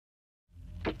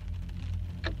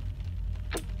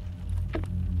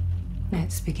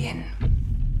Let's begin.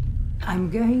 I'm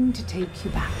going to take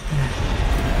you back there.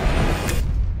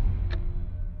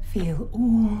 Feel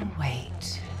all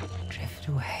weight drift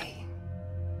away.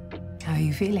 How are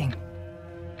you feeling?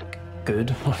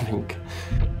 Good, I think.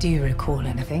 Do you recall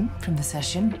anything from the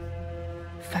session?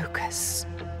 Focus.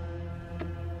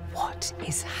 What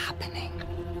is happening?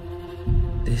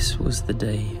 This was the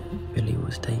day Billy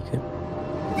was taken.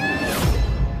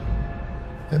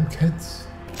 Them kids.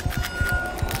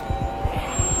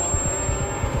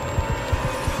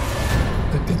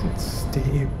 They didn't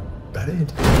stay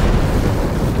buried.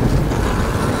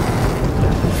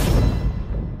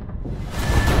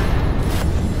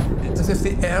 It's as if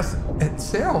the earth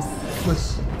itself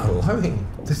was allowing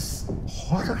this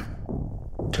horror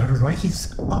to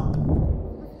rise up.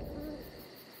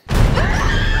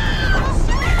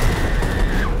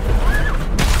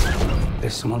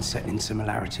 There's someone setting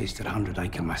similarities to the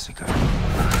 100-Acre Massacre.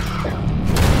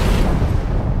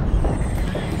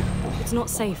 It's not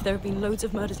safe. There have been loads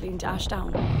of murders leading to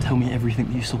Ashdown. Tell me everything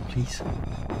that you saw, please.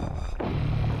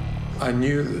 I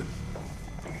knew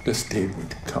that this day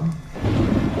would come.